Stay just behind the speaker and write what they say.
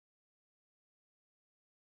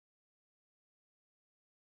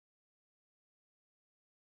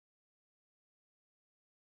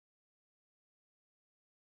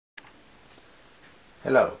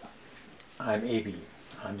Hello, I'm Ebi.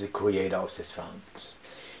 I'm the creator of these fountains.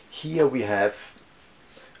 Here we have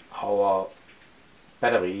our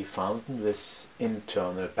battery fountain with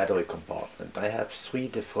internal battery compartment. I have 3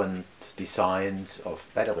 different designs of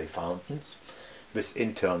battery fountains with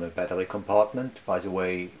internal battery compartment. By the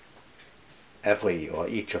way, every or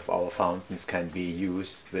each of our fountains can be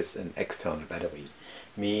used with an external battery.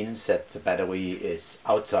 Means that the battery is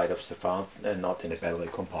outside of the fountain and not in a battery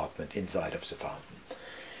compartment inside of the fountain.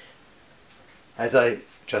 As I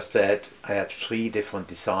just said, I have 3 different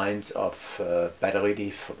designs of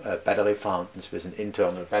battery fountains with an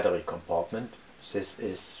internal battery compartment. This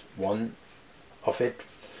is one of it.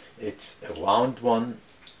 It's a round one.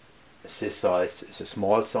 This size is a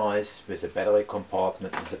small size with a battery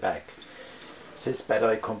compartment in the back. This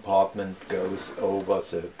battery compartment goes over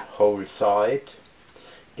the whole side.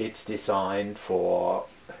 It's designed for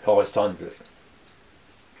horizontal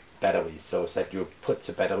batteries, so that you put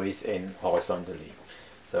the batteries in horizontally.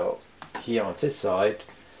 So here on this side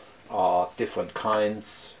are different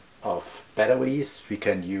kinds of batteries we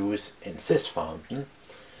can use in this fountain,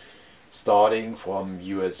 starting from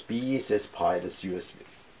USB. This pile is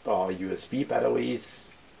USB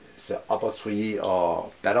batteries. The upper 3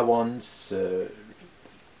 are better ones. The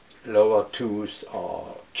lower 2s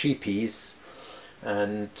are GPs,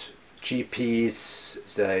 and GPs,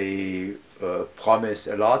 they promise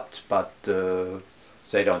a lot, but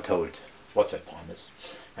they don't hold what they promise.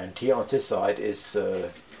 And here on this side is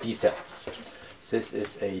D-cells. This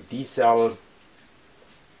is a D-cell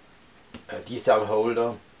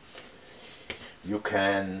holder. You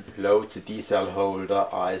can load the D-cell holder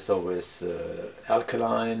either with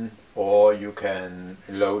alkaline, or you can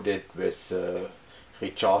load it with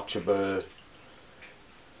rechargeable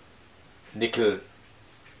nickel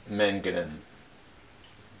manganese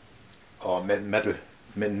or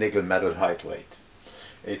nickel metal hydrate.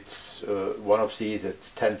 It's one of these.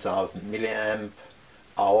 It's 10,000 milliamp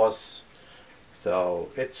hours,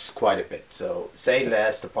 so it's quite a bit. So they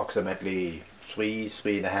last approximately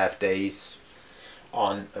 3.5 days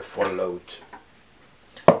on a full load.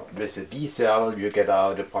 With a D-cell you get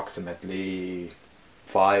out approximately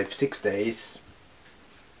 5-6 days,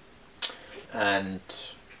 and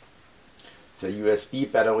the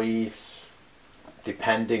USB batteries,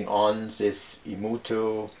 depending on this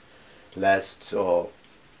Imuto, lasts or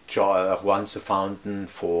runs the fountain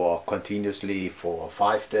for continuously for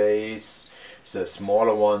 5 days. The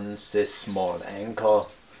smaller ones, this small anchor,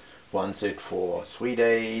 runs it for 3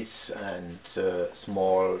 days, and the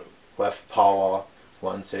small rev power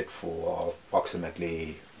runs it for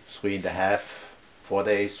approximately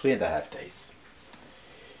 3.5 days.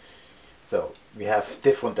 So we have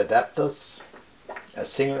different adapters. A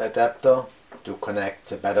single adapter to connect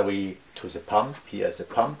the battery to the pump. Here is a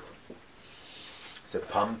pump. The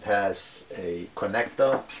pump has a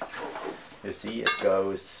connector. You see it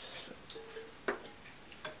goes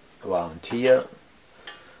around here.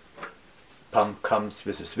 Pump comes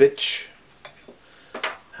with a switch,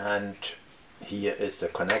 and here is the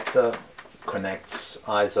connector. Connects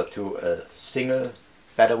either to a single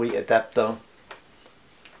battery adapter,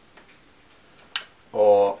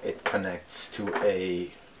 or it connects to the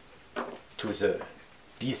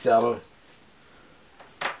D-cell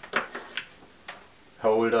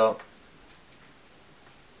holder,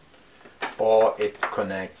 or it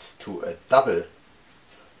connects to a double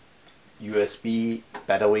USB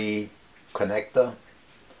battery connector.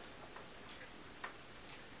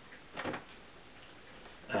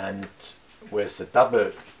 And with the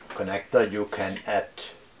double connector you can add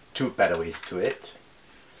 2 batteries to it.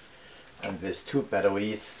 And with 2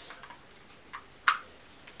 batteries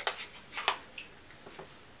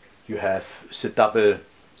you have the double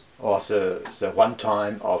or the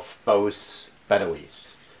runtime of both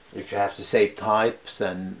batteries. If you have the same type,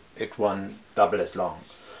 then it runs double as long.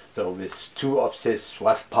 So with 2 of this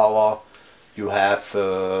rev power you have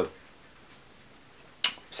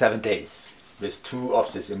 7 days. With 2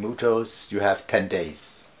 of these Imutos you have 10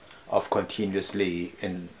 days of continuously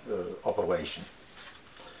in operation.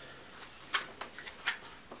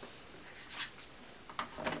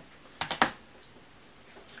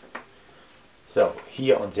 So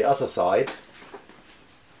here on the other side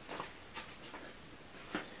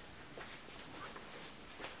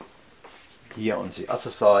we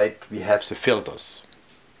have the filters.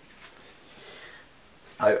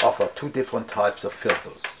 I offer 2 different types of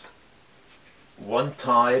filters. One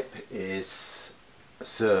type is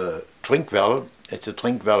the drink well. It's a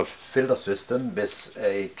drink well filter system with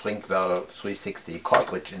a drink well 360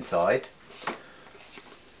 cartridge inside.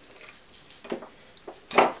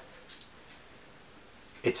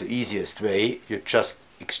 it's the easiest way. You just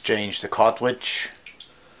exchange the cartridge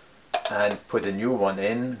and put a new one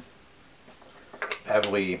in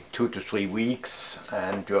every 2 to 3 weeks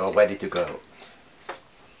and you are ready to go.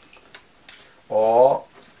 Or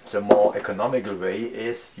the more economical way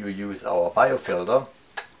is you use our biofilter.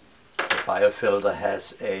 The biofilter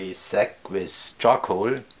has a sack with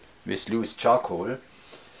charcoal, with loose charcoal.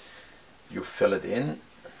 You fill it in,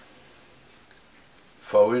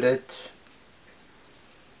 fold it.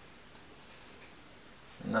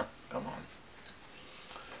 No, come on.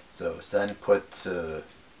 So then put the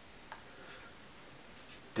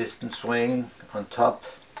distance ring on top.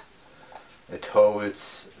 It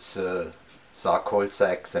holds the charcoal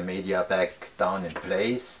sack, the media bag down in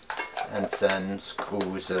place, and then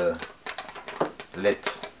screw the lid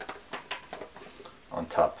on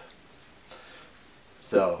top.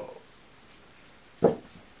 So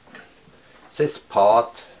this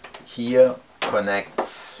part here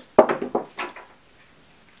connects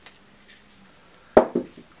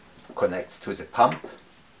to the pump.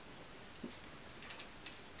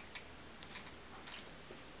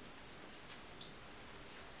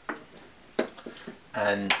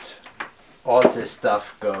 And all this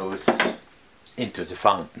stuff goes into the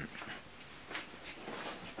fountain.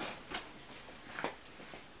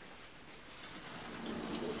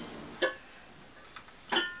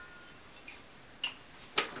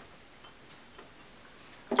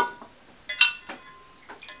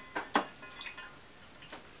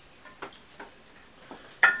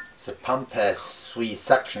 The pump has 3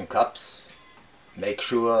 suction cups. Make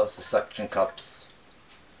sure the suction cups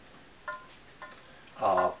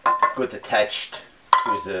are good attached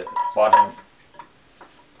to the bottom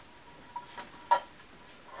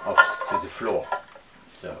to the floor.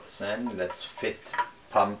 So then let's fit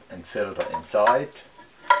pump and filter inside,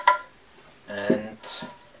 and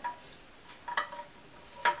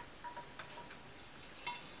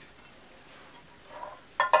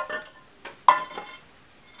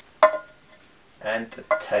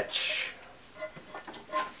attach.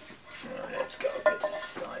 Let's go to this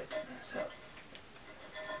side. So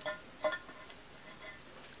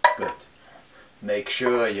good. Make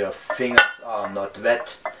sure your fingers are not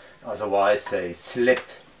wet, otherwise they slip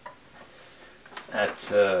at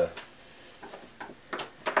the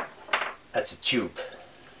tube.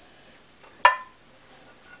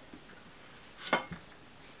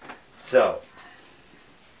 So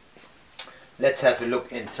let's have a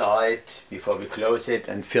look inside before we close it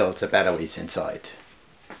and fill the batteries inside.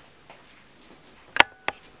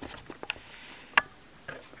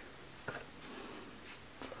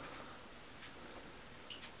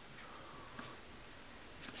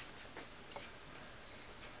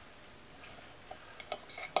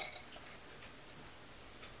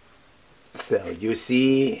 So you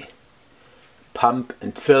see pump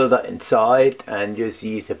and filter inside, and you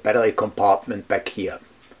see the battery compartment back here.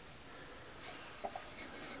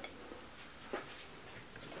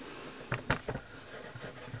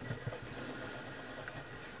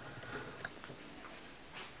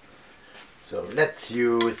 So let's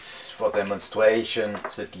use for demonstration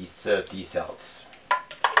the D-cells.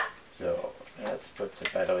 So let's put the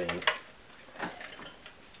battery,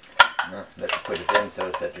 let's put it in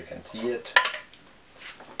so that you can see it.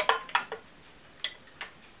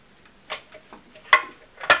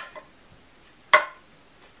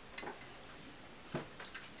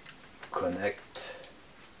 Connect,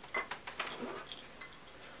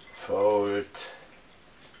 fold,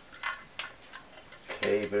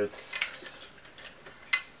 cables.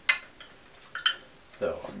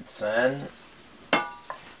 So, and then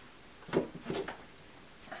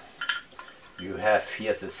you have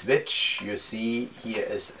here the switch. You see here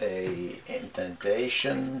is a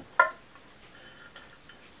indentation,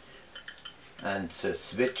 and the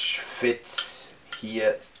switch fits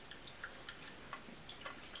here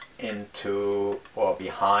into or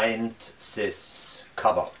behind this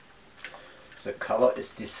cover. The cover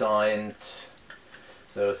is designed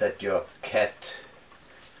so that your cat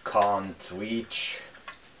can't reach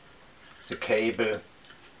the cable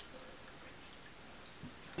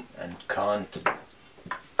and can't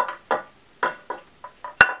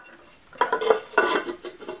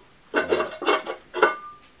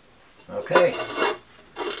okay.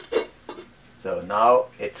 So now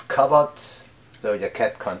it's covered, so your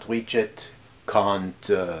cat can't reach it, can't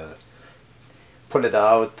pull it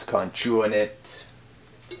out, can't chew on it,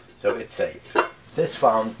 so it's safe. This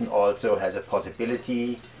fountain also has a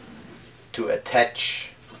possibility to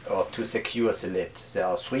attach or to secure the lid. There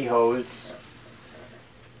are 3 holes,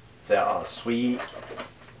 there are 3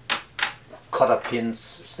 cotter pins,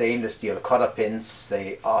 stainless steel cotter pins.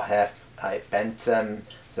 I bent them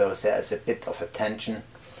so there's a bit of a tension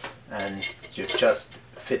and you just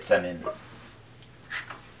fit them in.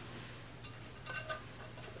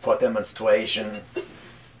 For demonstration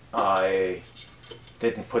I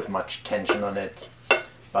didn't put much tension on it,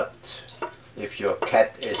 but if your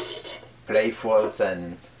cat is playful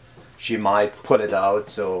then she might pull it out,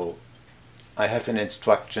 so I have an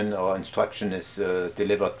instruction, or instruction is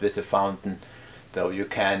delivered with a fountain, so you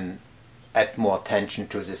can add more tension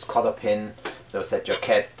to this cotter pin so that your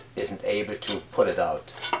cat isn't able to pull it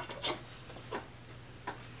out.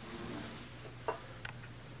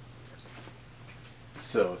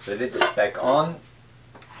 So the lid is back on.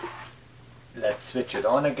 Let's switch it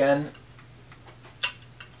on again.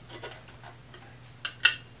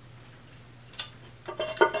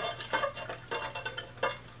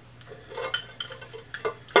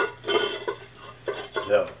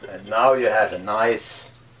 So, and now you have a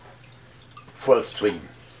nice full stream.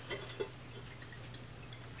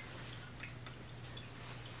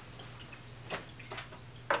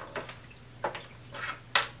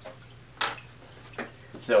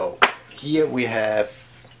 So here we have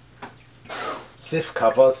sieve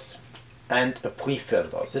covers and a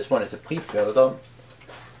pre-filter. This one is a pre-filter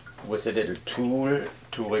with a little tool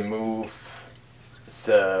to remove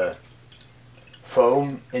the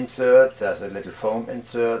foam insert. There's a little foam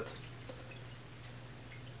insert.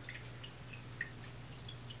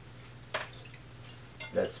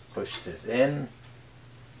 Let's push this in.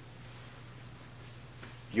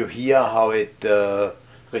 You hear how it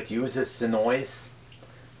reduces the noise.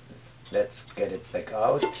 Let's get it back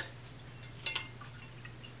out.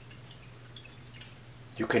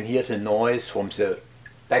 You can hear the noise from the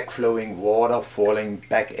backflowing water falling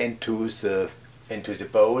back into the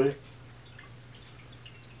bowl.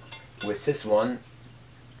 With this one,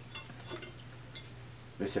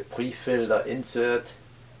 with a pre-filter insert,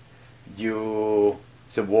 the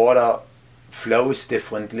water flows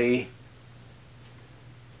differently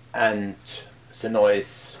and the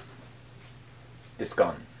noise is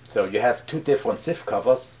gone. So you have two different sieve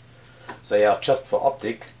covers. They are just for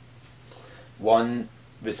optic. One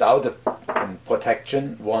without a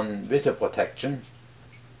protection, one with a protection.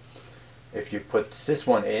 If you put this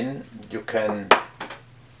one in,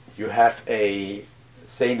 you have a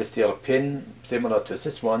stainless steel pin similar to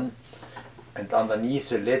this one, and underneath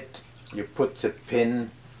the lid you put the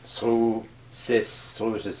pin through the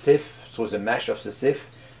sieve, through the mesh of the sieve,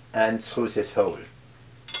 and through this hole.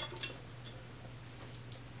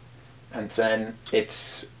 And then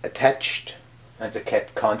it's attached and the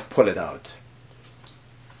cat can't pull it out.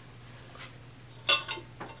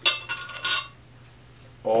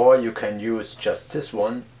 Or you can use just this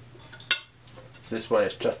one. This one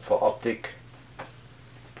is just for optic,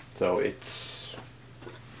 so it's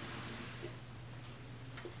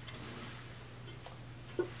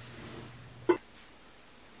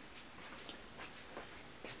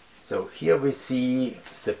so here we see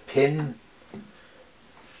the pin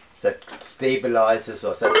that stabilizes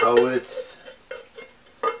or that holds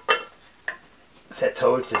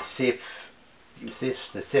the sieve.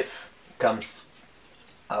 The sieve comes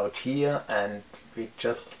out here and we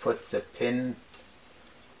just put the pin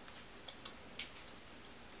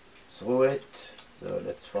through it. So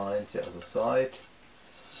let's find the other side.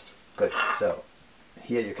 Good, so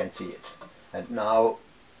here you can see it, and now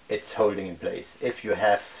it's holding in place. If you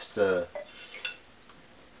have the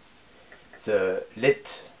lid,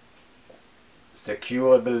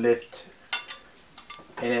 securable lid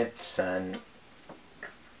in it, then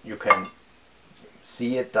you can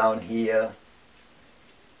see it down here.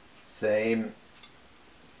 Same.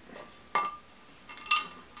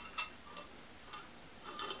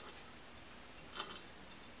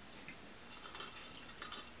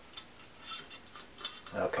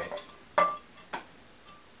 Okay,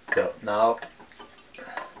 so now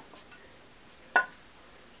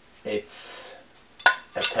it's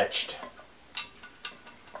attached,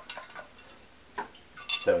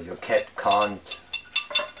 so your cat can't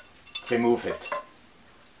remove it.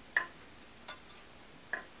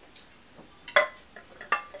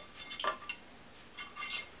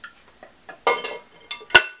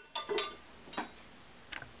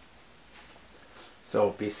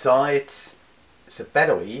 So besides the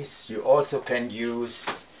batteries, you also can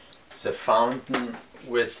use the fountain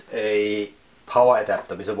with a power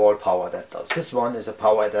adapter, with a wall power adapter. This one is a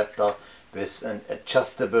power adapter with an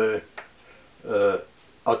adjustable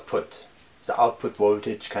output. The output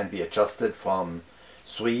voltage can be adjusted from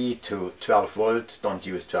 3 to 12 volt, don't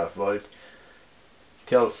use 12 volt,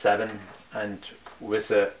 till 7, and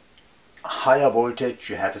with a higher voltage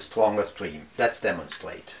you have a stronger stream. Let's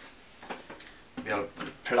demonstrate. We'll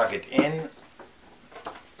plug it in.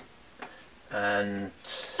 and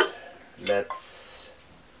let's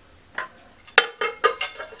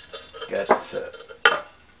get the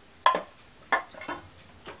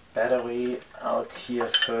battery out here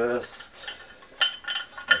first,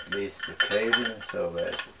 at least the cable. So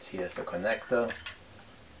where's it? Here's the connector.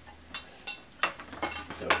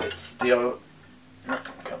 So it's still,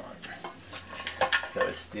 come on, so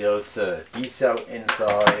it's still the D-cell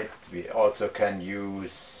inside. We also can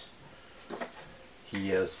use,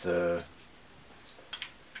 here's the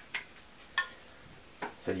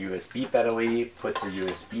USB battery, put the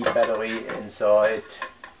USB battery inside.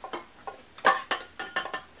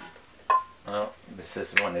 With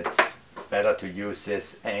this one it's better to use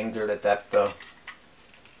this angle adapter.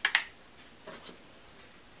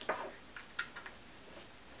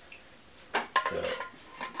 So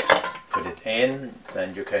put it in,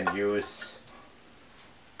 then you can use,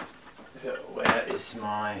 so where is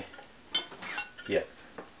my, here,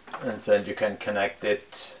 and then you can connect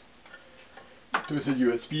it to the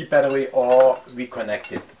USB battery or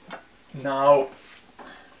reconnect it. Now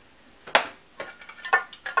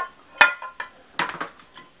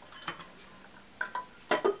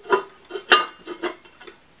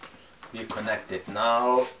we connect it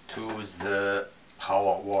now to the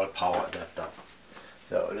wall power adapter.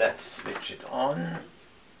 So let's switch it on.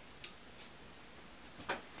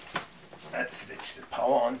 Let's switch the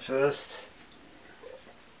power on first.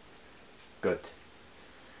 Good.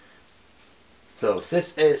 So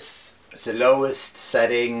this is the lowest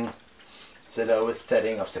setting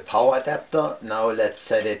of the power adapter. Now let's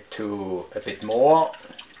set it to a bit more.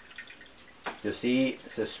 You see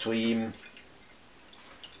the stream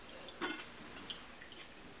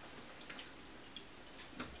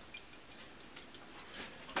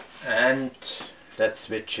and let's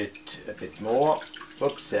switch it a bit more.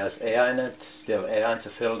 Oops, there's air in it, still air in the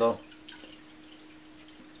filter.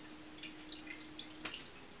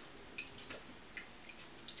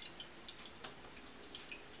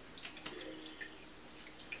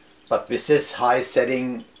 But with this high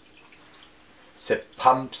setting, the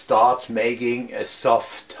pump starts making a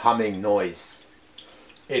soft humming noise.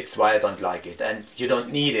 It's why I don't like it, and you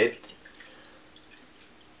don't need it.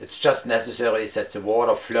 It's just necessary that the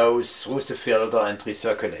water flows through the filter and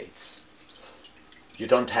recirculates. You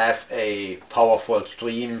don't have a powerful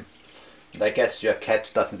stream, and I guess your cat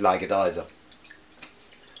doesn't like it either.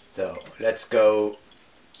 So let's go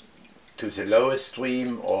to the lowest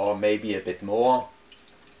stream, or maybe a bit more.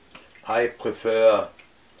 I prefer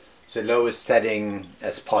the lowest setting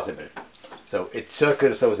as possible. So it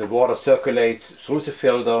circles, so the water circulates through the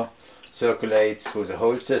filter, circulates through the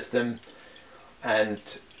whole system, and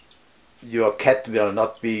your cat will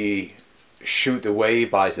not be shooed away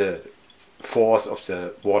by the force of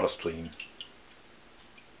the water stream.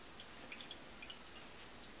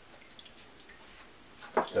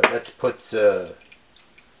 So let's put the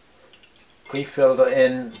pre-filter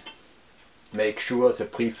in. Make sure the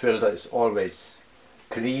pre-filter is always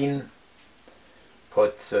clean.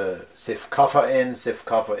 Put the sieve cover in. Sieve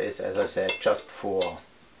cover is, as I said, just for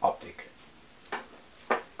optic.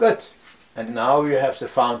 Good. And now you have the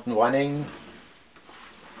fountain running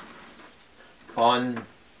on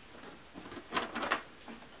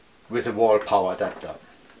with a wall power adapter.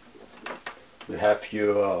 You have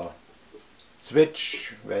your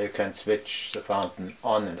switch where you can switch the fountain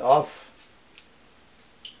on and off,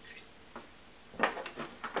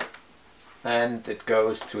 and it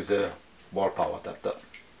goes to the wall power adapter.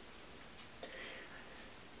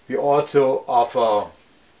 We also offer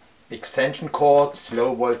extension cords,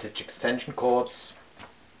 low voltage extension cords,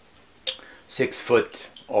 6 foot,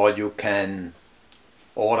 or you can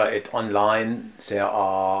order it online. There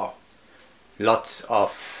are lots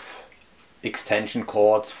of extension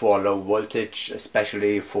cords for low voltage,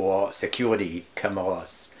 especially for security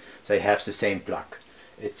cameras. They have the same plug.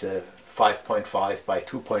 It's a 5.5 by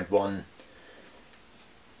 2.1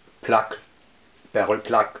 plug, barrel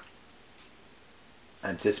plug,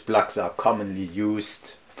 and these plugs are commonly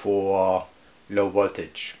used for low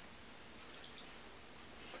voltage,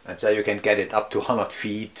 and so you can get it up to 100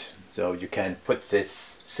 feet. So you can put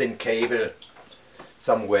this thin cable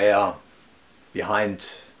somewhere behind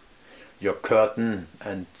your curtain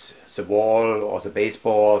and the wall or the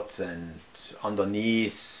baseboards, and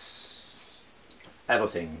underneath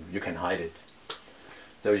everything you can hide it.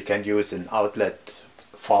 So you can use an outlet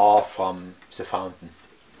far from the fountain.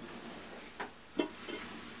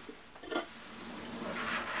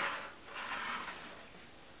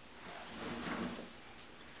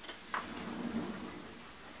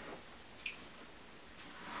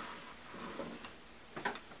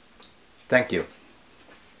 Thank you.